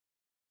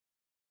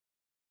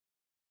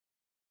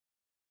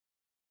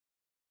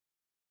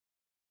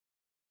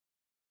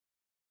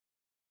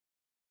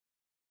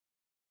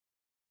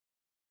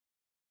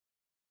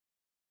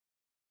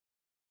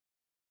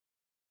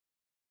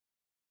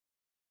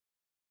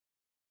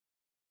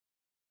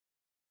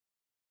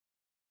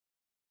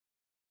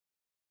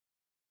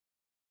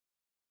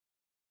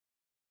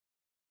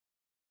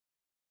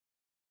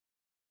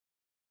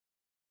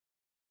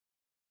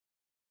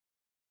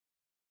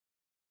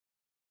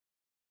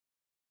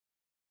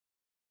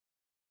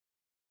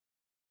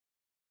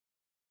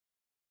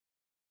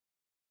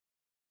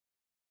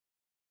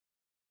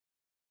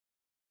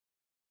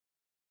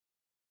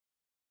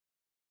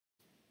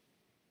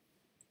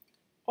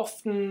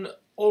often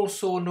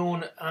also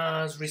known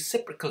as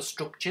reciprocal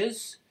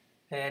structures.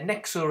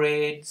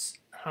 Nexorades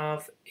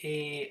have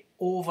a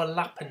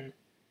overlapping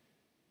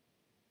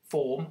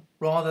form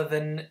rather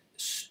than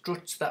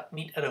struts that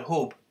meet at a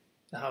hub.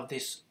 They have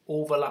this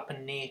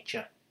overlapping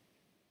nature.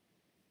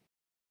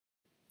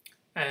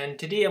 And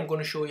today I'm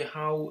going to show you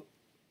how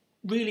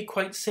really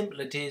quite simple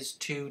it is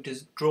to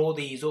just draw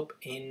these up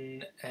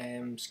in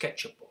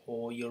Sketchup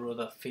or your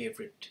other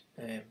favourite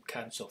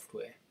CAD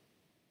software.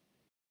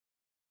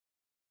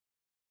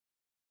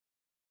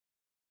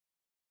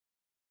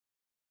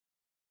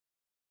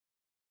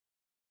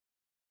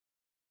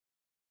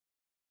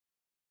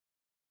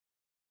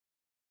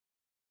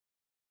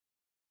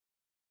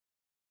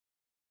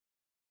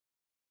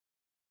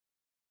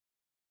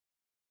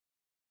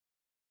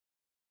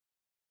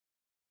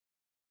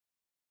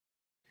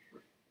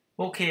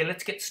 Okay,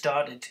 let's get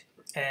started.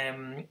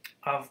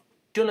 I've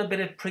done a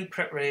bit of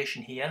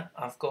pre-preparation here.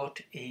 I've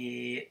got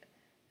a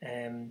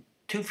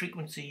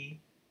 2-frequency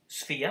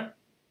sphere,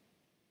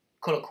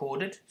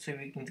 colour-coded, so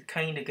we can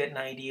kind of get an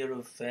idea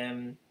of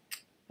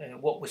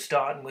what we're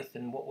starting with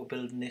and what we're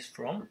building this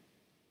from.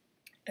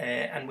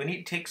 And we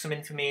need to take some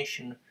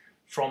information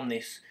from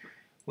this.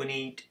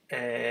 We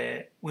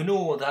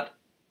know that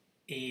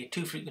a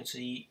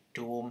 2-frequency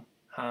dome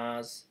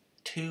has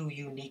 2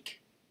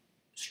 unique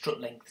strut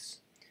lengths.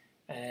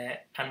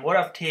 And what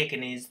I've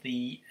taken is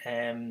the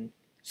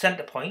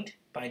centre point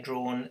by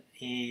drawing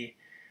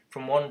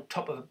from one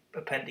top of a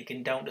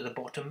pentagon down to the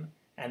bottom,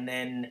 and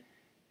then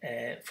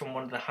from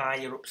one of the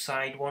higher up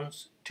side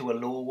ones to a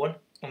lower one,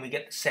 and we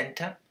get the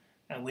centre.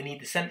 And we need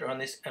the centre on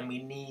this, and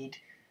we need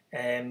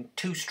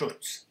 2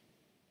 struts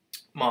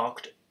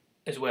marked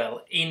as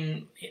well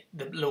in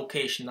the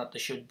location that they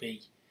should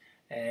be.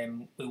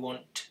 We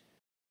want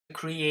to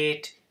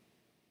create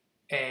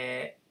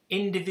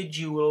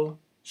individual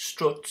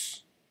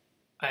struts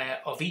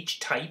of each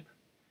type,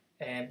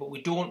 but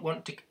we don't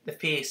want the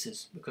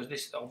faces, because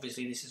this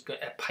is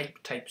got a pipe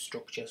type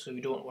structure, so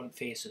we don't want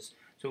faces.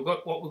 So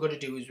what we've got to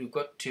do is we've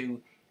got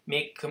to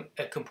make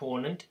a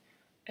component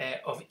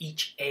of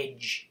each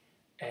edge,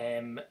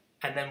 and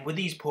then with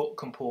these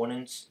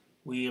components,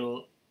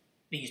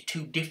 these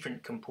 2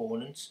 different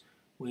components,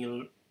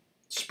 we'll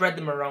spread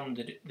them around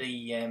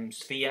the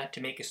sphere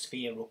to make a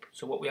sphere up.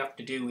 So what we have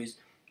to do is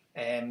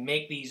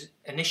make these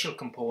initial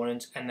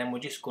components, and then we're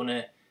just going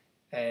to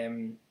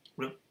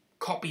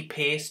copy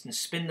paste and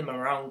spin them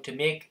around to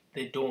make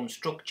the dome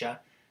structure.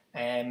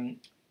 And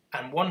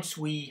once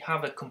we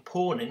have a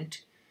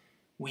component,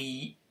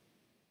 we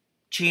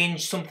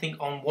change something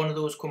on one of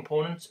those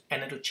components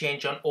and it'll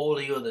change on all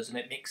the others, and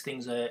it makes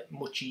things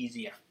much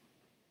easier.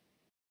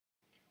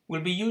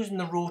 We'll be using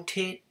the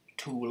rotate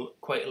tool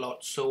quite a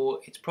lot,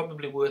 so it's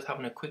probably worth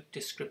having a quick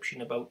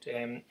description about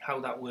how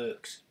that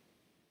works.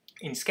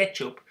 In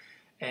SketchUp,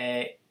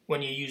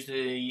 when you use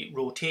the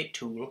rotate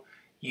tool,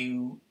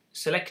 you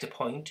select a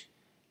point,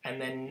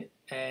 and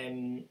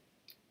then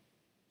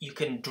you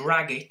can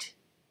drag it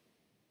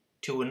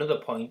to another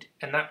point,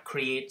 and that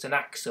creates an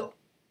axle.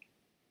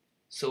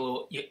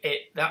 So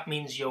that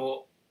means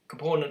your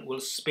component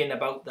will spin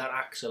about that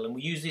axle, and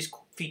we use this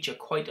feature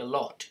quite a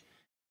lot.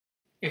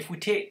 If we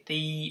take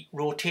the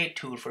rotate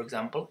tool, for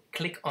example,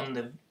 click on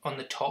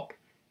the top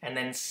and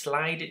then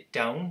slide it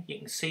down, you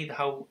can see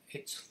how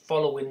it's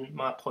following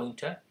my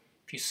pointer.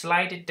 If you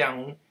slide it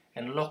down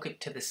and lock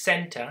it to the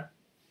center,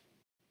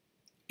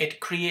 it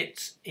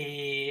creates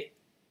an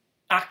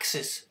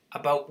axis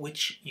about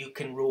which you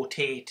can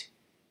rotate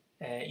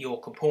your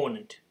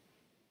component.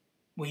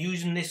 We're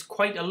using this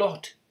quite a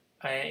lot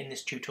in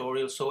this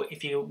tutorial, so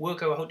if you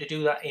work out how to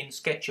do that in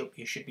SketchUp,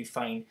 you should be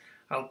fine.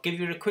 I'll give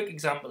you a quick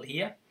example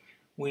here.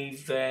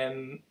 We've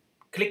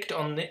clicked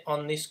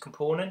on this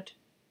component,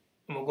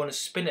 and we're going to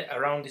spin it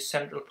around this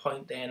central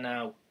point there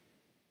now.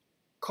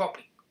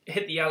 Copy,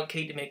 hit the Alt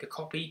key to make a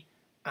copy,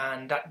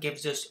 and that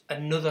gives us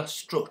another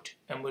strut,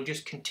 and we'll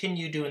just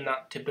continue doing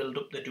that to build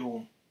up the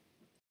dome.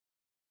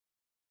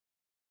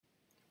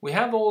 We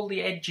have all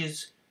the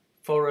edges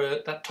for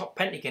that top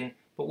pentagon,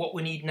 but what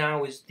we need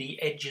now is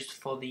the edges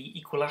for the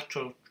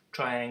equilateral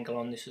triangle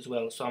on this as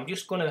well. So I'm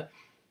just going to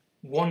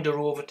wander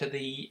over to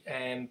the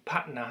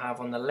pattern I have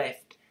on the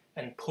left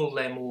and pull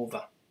them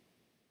over.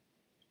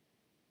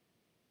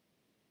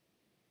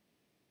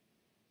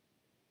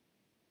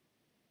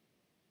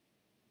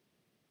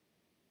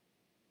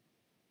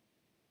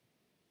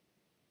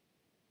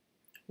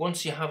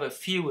 Once you have a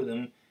few of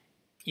them,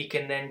 you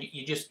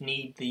just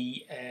need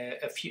a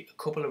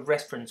couple of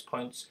reference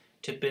points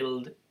to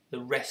build the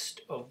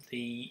rest of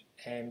the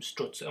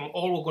struts. And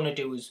all we're going to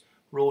do is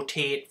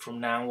rotate from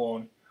now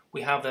on.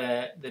 We have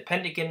the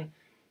pentagon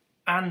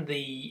and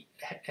the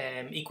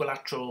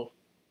equilateral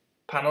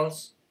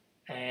panels,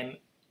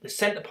 the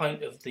center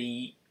point of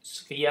the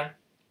sphere.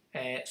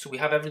 So we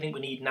have everything we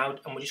need now,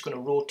 and we're just going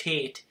to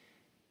rotate,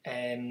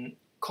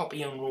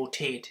 copy and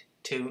rotate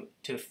to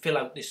fill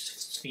out this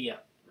sphere.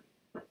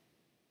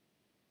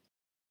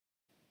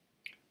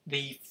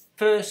 The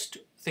first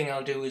thing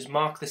I'll do is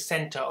mark the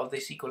center of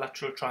this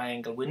equilateral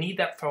triangle. We need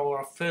that for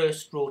our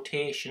first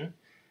rotation,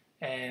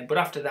 but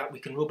after that we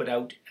can rub it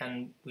out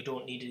and we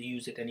don't need to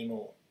use it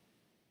anymore.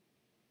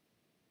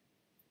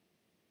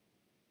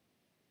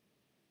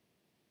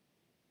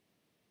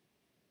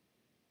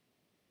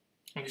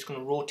 I'm just going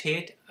to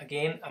rotate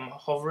again. I'm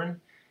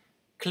hovering,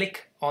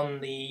 click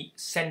on the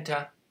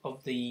center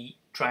of the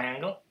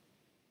triangle.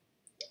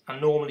 I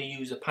normally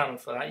use a panel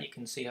for that, you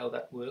can see how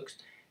that works,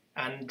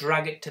 and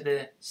drag it to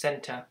the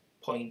center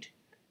point.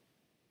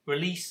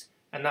 Release,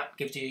 and that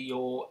gives you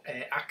your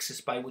axis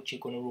by which you're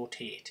going to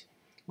rotate.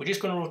 We're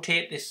just going to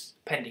rotate this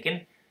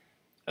pentagon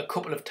a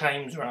couple of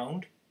times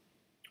round.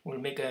 We'll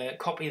make a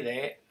copy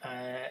there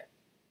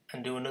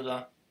and do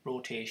another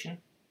rotation.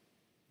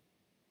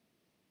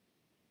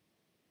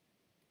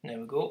 There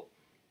we go.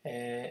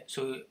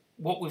 So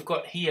what we've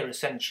got here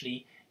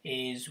essentially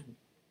is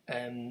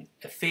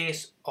a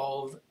face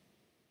of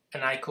an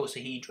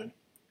icosahedron,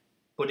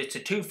 but it's a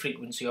 2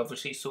 frequency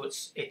obviously, so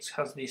it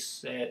has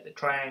this the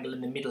triangle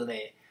in the middle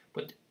there,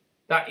 but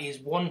that is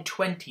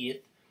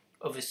 1/20th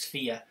of a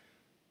sphere.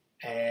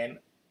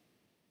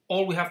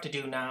 All we have to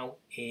do now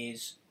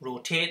is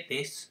rotate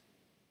this,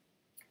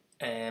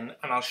 and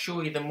I'll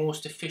show you the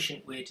most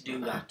efficient way to do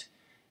that.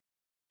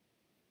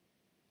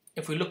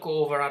 If we look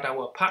over at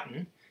our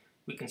pattern,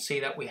 we can see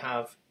that we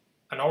have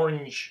an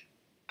orange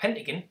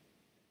pentagon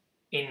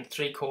in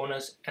 3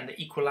 corners and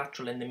the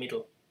equilateral in the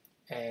middle.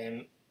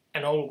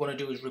 And all we're going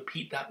to do is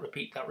repeat that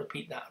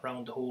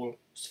around the whole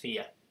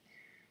sphere.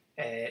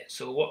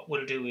 So what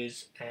we'll do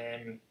is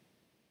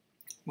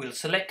we'll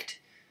select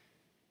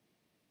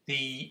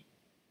the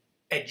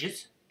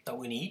edges that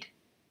we need.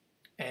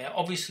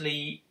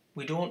 Obviously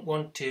we don't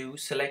want to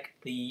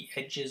select the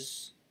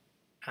edges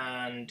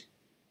and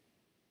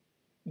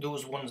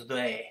those ones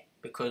there,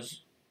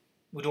 because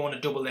we don't want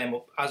to double them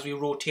up. As we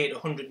rotate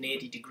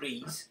 180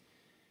 degrees,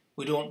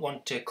 we don't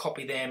want to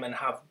copy them and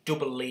have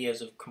double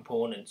layers of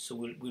components, so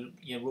we'll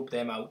rub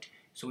them out.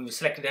 So we've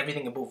selected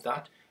everything above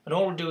that, and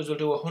all we'll do is we'll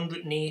do a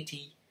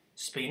 180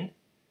 spin.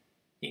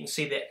 You can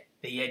see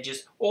the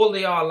edges, all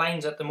they are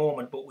lines at the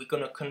moment, but we're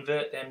going to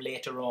convert them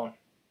later on.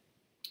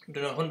 We're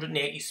doing a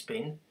 180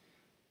 spin,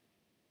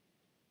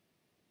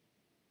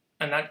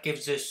 and that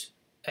gives us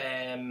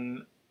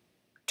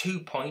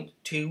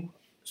 2.2,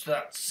 so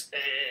that's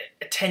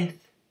a 1/10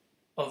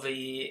 of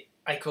a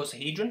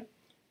icosahedron.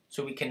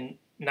 So we can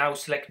now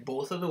select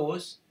both of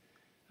those,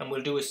 and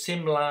we'll do a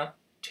similar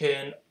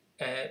turn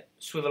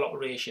swivel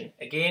operation.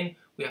 Again,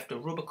 we have to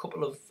rub a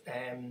couple of,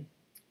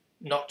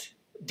 not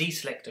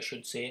deselect I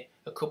should say,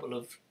 a couple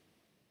of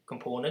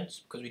components,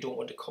 because we don't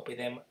want to copy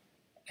them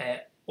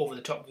over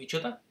the top of each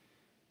other.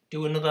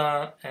 Do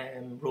another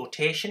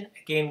rotation.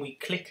 Again, we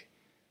click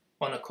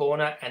on a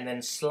corner and then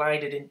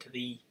slide it into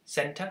the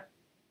center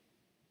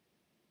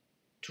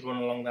to run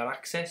along that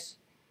axis,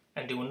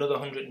 and do another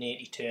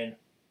 180 turn.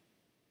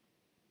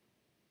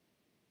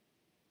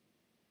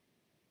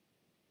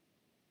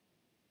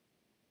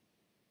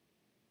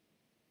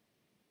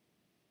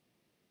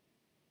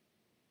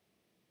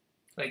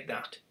 Like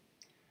that.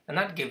 And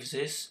that gives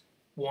us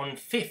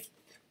 1/5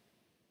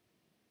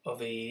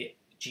 of a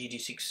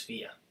geodesic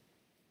sphere.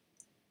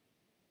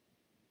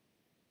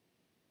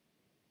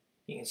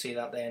 You can see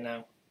that there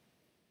now.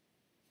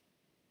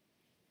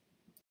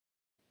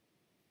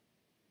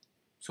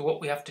 So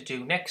what we have to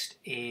do next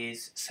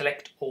is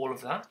select all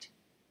of that.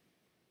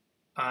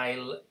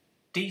 I'll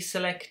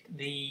deselect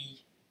the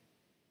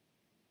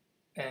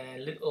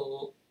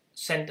little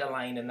center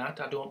line in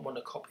that. I don't want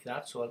to copy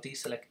that, so I'll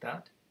deselect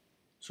that.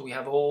 So we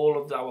have all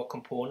of our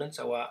components,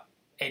 our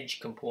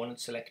edge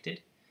components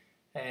selected.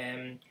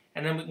 And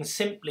then we can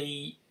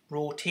simply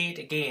rotate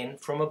again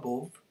from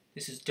above.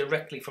 This is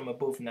directly from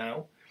above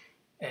now.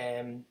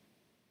 And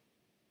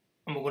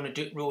we're going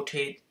to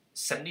rotate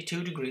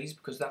 72 degrees,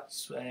 because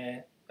that's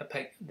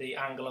the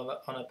angle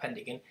on a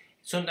pentagon.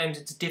 Sometimes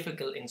it's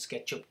difficult in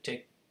Sketchup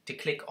to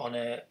click on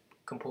a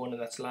component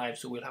that's live,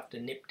 so we'll have to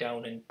nip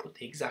down and put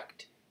the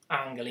exact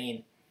angle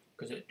in,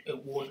 because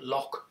it won't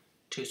lock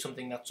to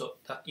something that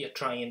you're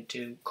trying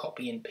to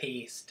copy and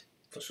paste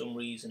for some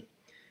reason.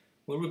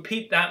 We'll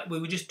repeat that. We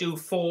will just do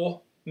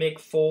 4, make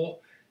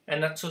 4,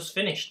 and that's us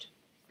finished,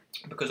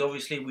 because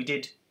obviously we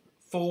did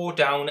 4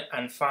 down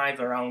and 5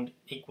 around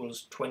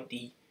equals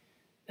 20.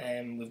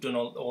 We've done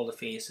all the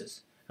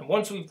faces, and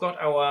once we've got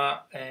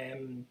our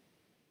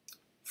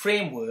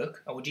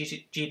framework, our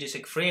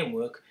geodesic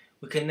framework,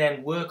 we can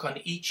then work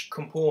on each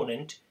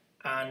component,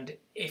 and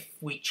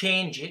if we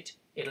change it,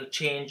 it'll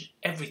change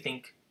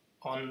everything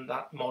on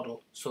that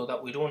model, so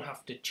that we don't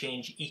have to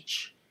change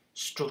each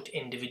strut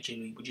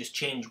individually. We just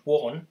change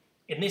one.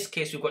 In this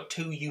case we've got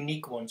 2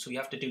 unique ones, so we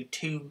have to do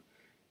 2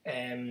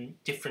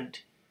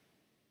 different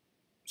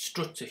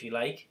struts, if you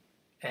like.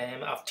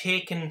 I've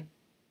taken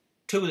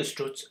 2 of the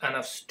struts and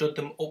I've stood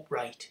them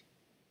upright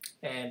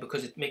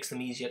because it makes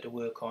them easier to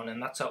work on,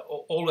 and that's how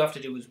all we have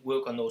to do is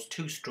work on those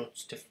 2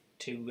 struts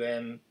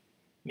to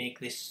make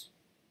this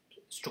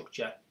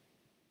structure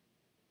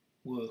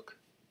work.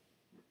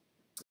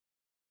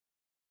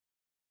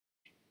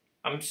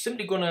 I'm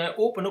simply going to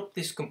open up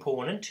this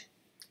component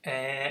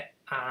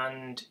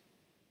and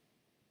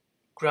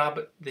grab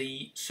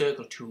the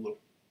circle tool.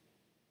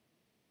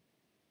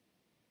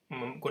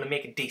 I'm going to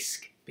make a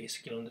disc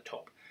basically on the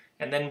top,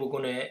 and then we're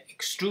going to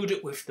extrude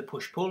it with the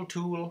push-pull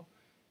tool,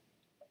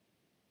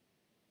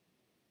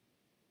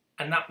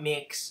 and that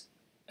makes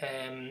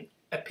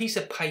a piece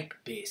of pipe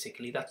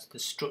basically. That's the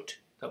strut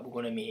that we're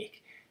going to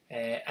make,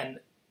 and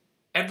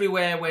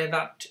everywhere where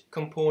that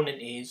component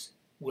is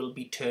will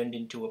be turned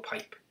into a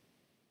pipe.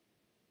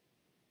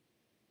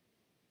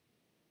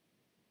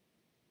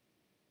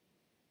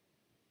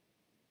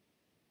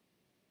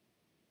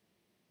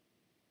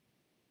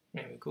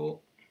 There we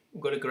go.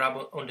 We've got to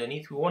grab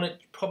underneath. We want it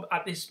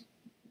at this.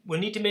 We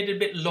need to make it a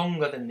bit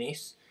longer than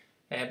this,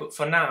 but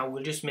for now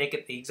we'll just make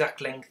it the exact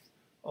length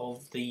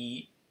of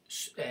the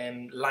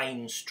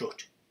line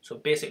strut. So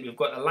basically, we've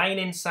got a line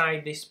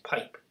inside this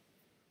pipe.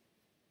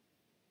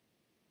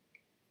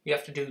 You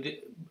have to do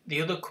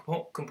the other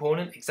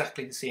component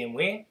exactly the same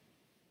way.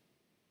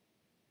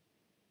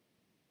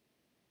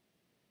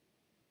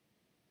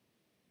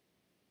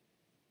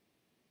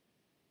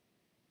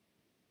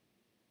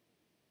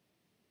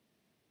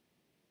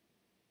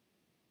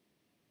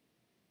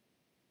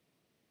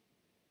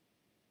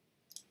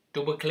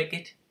 Double click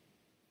it.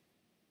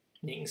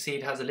 You can see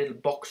it has a little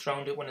box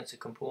around it when it's a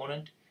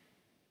component,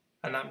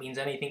 and that means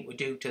anything we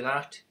do to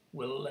that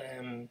will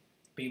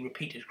be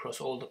repeated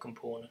across all the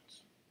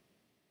components.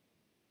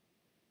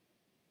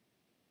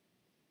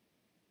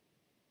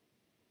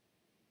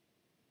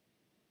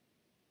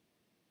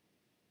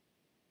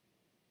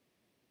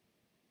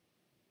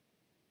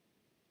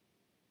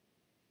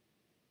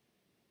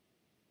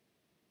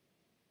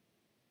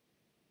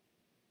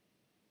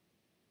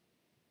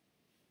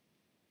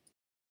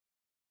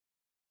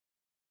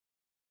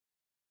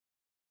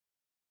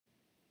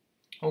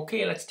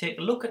 Okay, let's take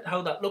a look at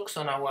how that looks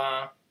on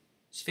our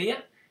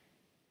sphere.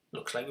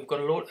 Looks like we've got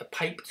a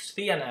piped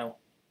sphere now.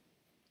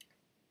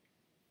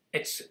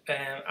 It's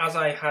as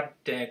I had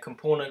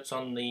components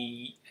on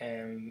the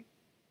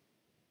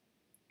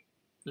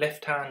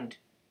left hand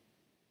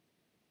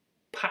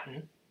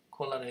pattern,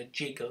 call that a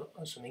jig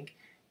or something,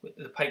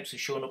 the pipes are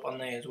shown up on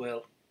there as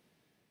well.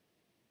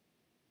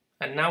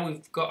 And now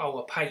we've got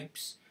our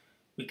pipes,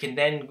 we can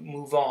then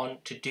move on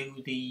to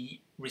do the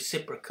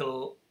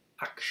reciprocal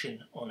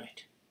action on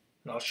it.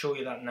 And I'll show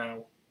you that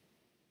now.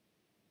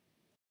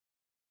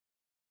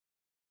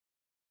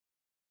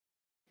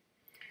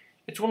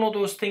 It's one of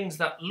those things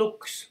that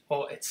looks,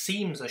 or it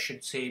seems I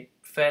should say,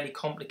 fairly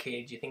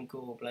complicated. You think,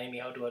 oh blimey,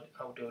 how do I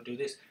do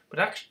this? But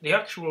actually, the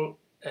actual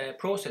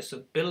process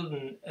of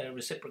building a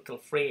reciprocal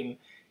frame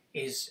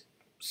is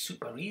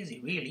super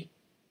easy, really.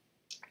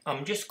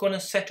 I'm just going to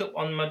set up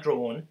on my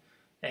drawing.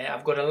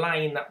 I've got a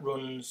line that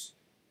runs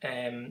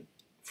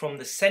from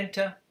the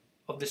center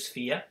of the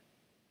sphere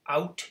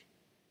out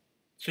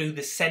through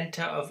the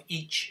center of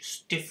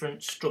each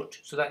different strut.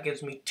 So that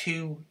gives me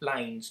 2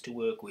 lines to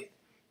work with.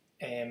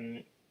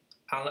 I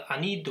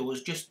need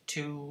those just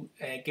to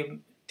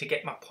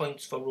get my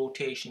points for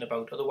rotation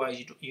about.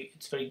 Otherwise,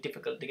 it's very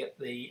difficult to get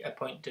a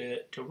point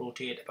to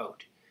rotate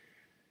about.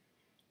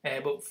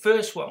 But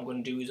first, what I'm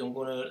going to do is I'm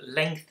going to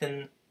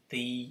lengthen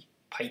the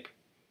pipe,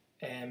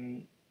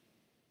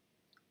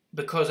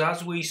 because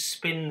as we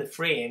spin the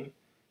frame,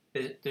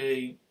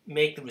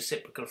 make the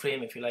reciprocal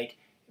frame, if you like,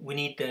 we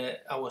need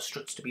our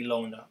struts to be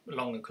longer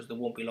because they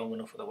won't be long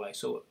enough otherwise.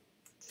 So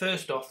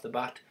first off the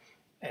bat,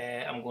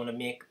 I'm going to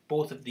make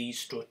both of these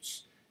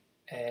struts,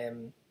 I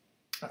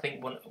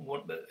think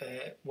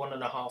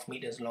 1.5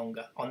 meters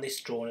longer. On this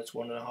drawing it's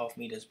 1.5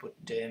 meters, but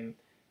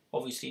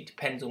obviously it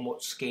depends on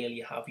what scale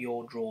you have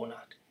your drawing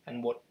at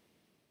and what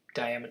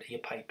diameter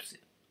your pipes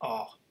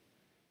are.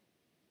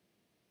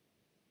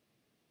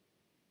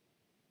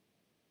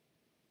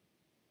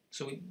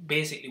 So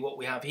basically what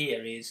we have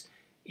here is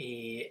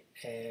a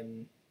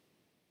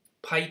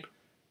pipe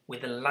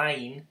with a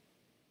line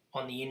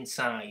on the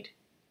inside.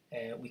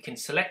 We can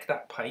select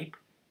that pipe,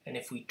 and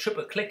if we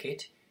triple click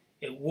it,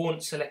 it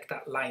won't select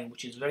that line,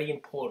 which is very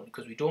important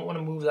because we don't want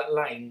to move that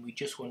line, we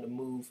just want to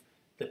move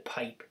the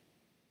pipe.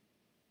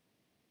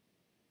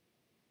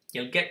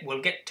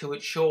 We'll get to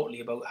it shortly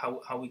about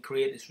how we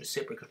create this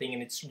reciprocal thing,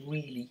 and it's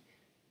really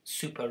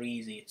super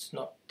easy. It's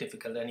not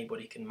difficult,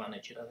 anybody can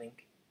manage it, I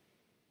think.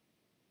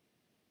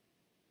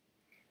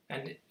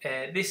 And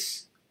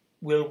this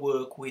will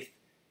work with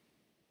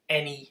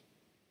any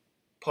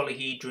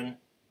polyhedron,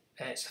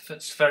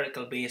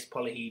 spherical based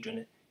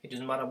polyhedron. It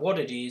doesn't matter what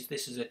it is.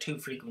 This is a 2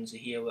 frequency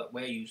here that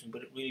we're using,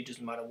 but it really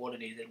doesn't matter what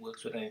it is. It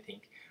works with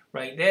anything.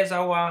 Right, there's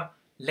our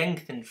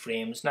lengthened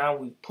frames. Now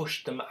we've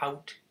pushed them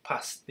out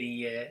past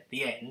the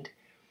end,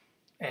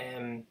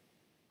 and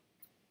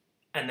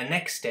the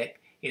next step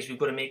is we've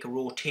got to make a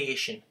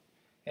rotation.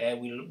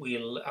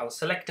 I'll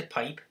select a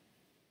pipe.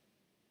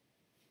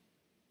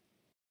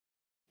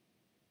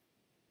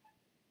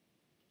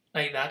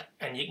 Like that,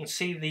 and you can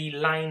see the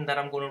line that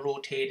I'm going to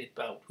rotate it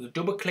about. We'll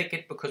double click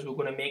it because we're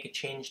going to make a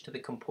change to the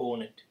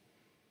component.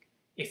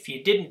 If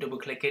you didn't double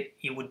click it,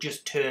 you would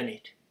just turn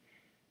it.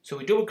 So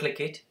we double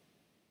click it,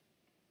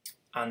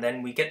 and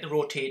then we get the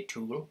rotate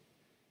tool.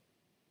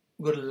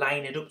 got to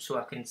line it up so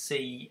I can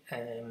see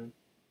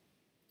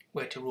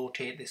where to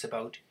rotate this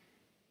about.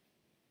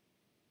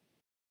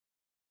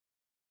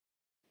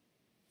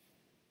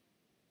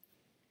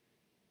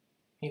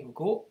 Here we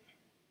go.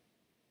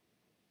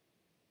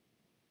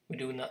 We're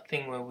doing that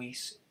thing where we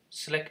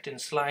select and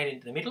slide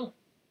into the middle,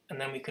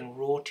 and then we can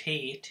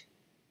rotate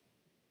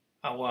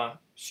our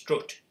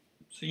strut.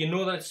 So you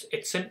know that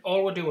it's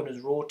all we're doing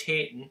is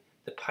rotating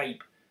the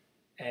pipe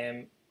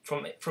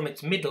from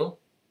its middle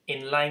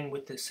in line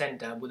with the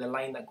centre, with a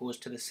line that goes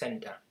to the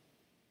centre.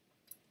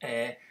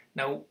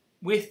 Now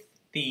with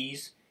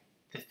these,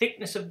 the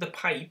thickness of the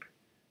pipe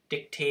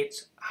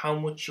dictates how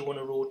much you want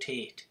to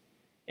rotate.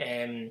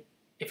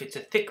 If it's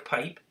a thick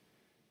pipe,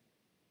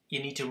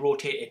 you need to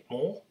rotate it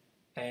more.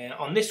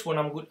 On this one,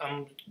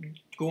 I'm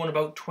going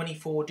about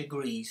 24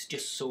 degrees,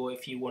 just so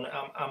if you want to,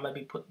 I'll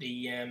maybe put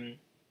the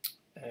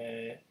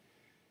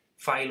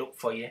file up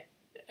for you.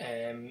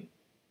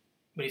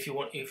 But if you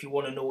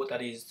want to know what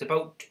that is, it's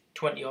about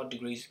 20 odd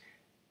degrees.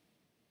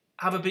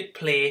 Have a bit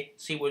play,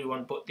 see what you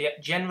want. But the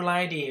general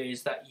idea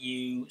is that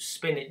you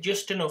spin it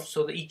just enough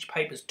so that each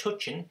pipe is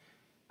touching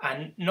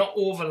and not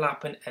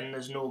overlapping, and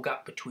there's no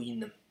gap between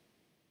them.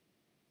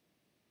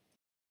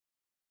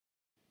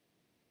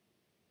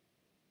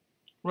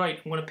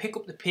 Right, I'm going to pick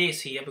up the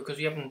pace here because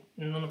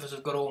none of us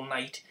have got all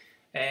night.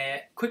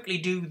 Quickly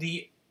do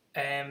the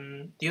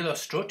other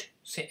strut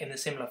in a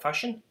similar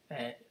fashion.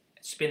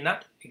 Spin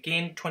that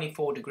again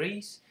 24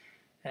 degrees,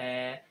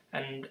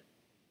 and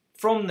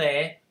from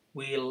there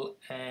we'll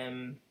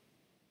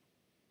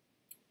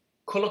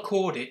colour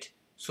code it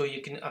so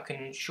I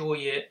can show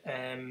you.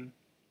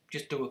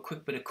 Just do a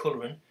quick bit of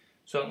colouring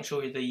so I can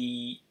show you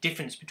the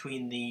difference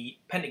between the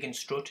pentagon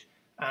strut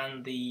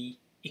and the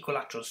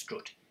equilateral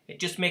strut. It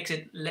just makes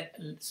it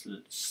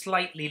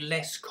slightly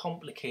less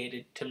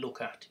complicated to look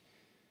at.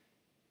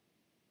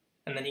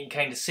 And then you can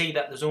kind of see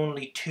that there's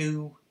only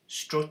 2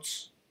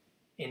 struts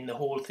in the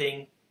whole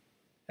thing.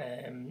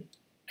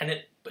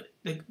 But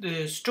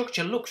the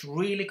structure looks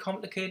really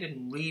complicated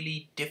and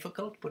really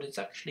difficult, but it's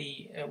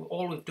actually,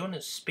 all we've done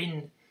is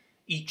spin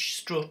each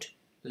strut,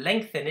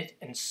 lengthen it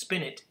and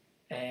spin it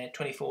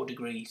 24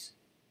 degrees.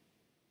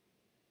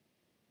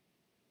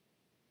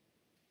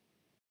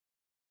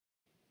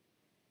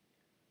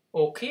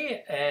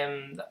 Okay,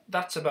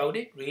 that's about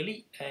it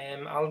really.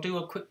 I'll do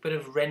a quick bit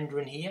of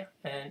rendering here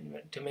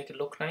to make it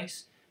look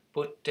nice,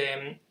 but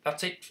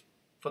that's it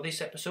for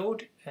this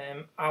episode.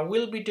 I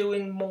will be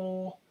doing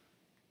more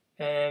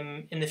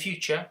in the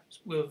future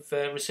with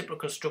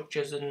reciprocal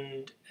structures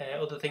and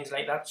other things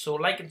like that, so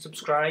like and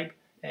subscribe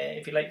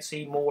if you'd like to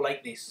see more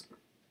like this,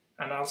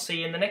 and I'll see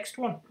you in the next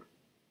one.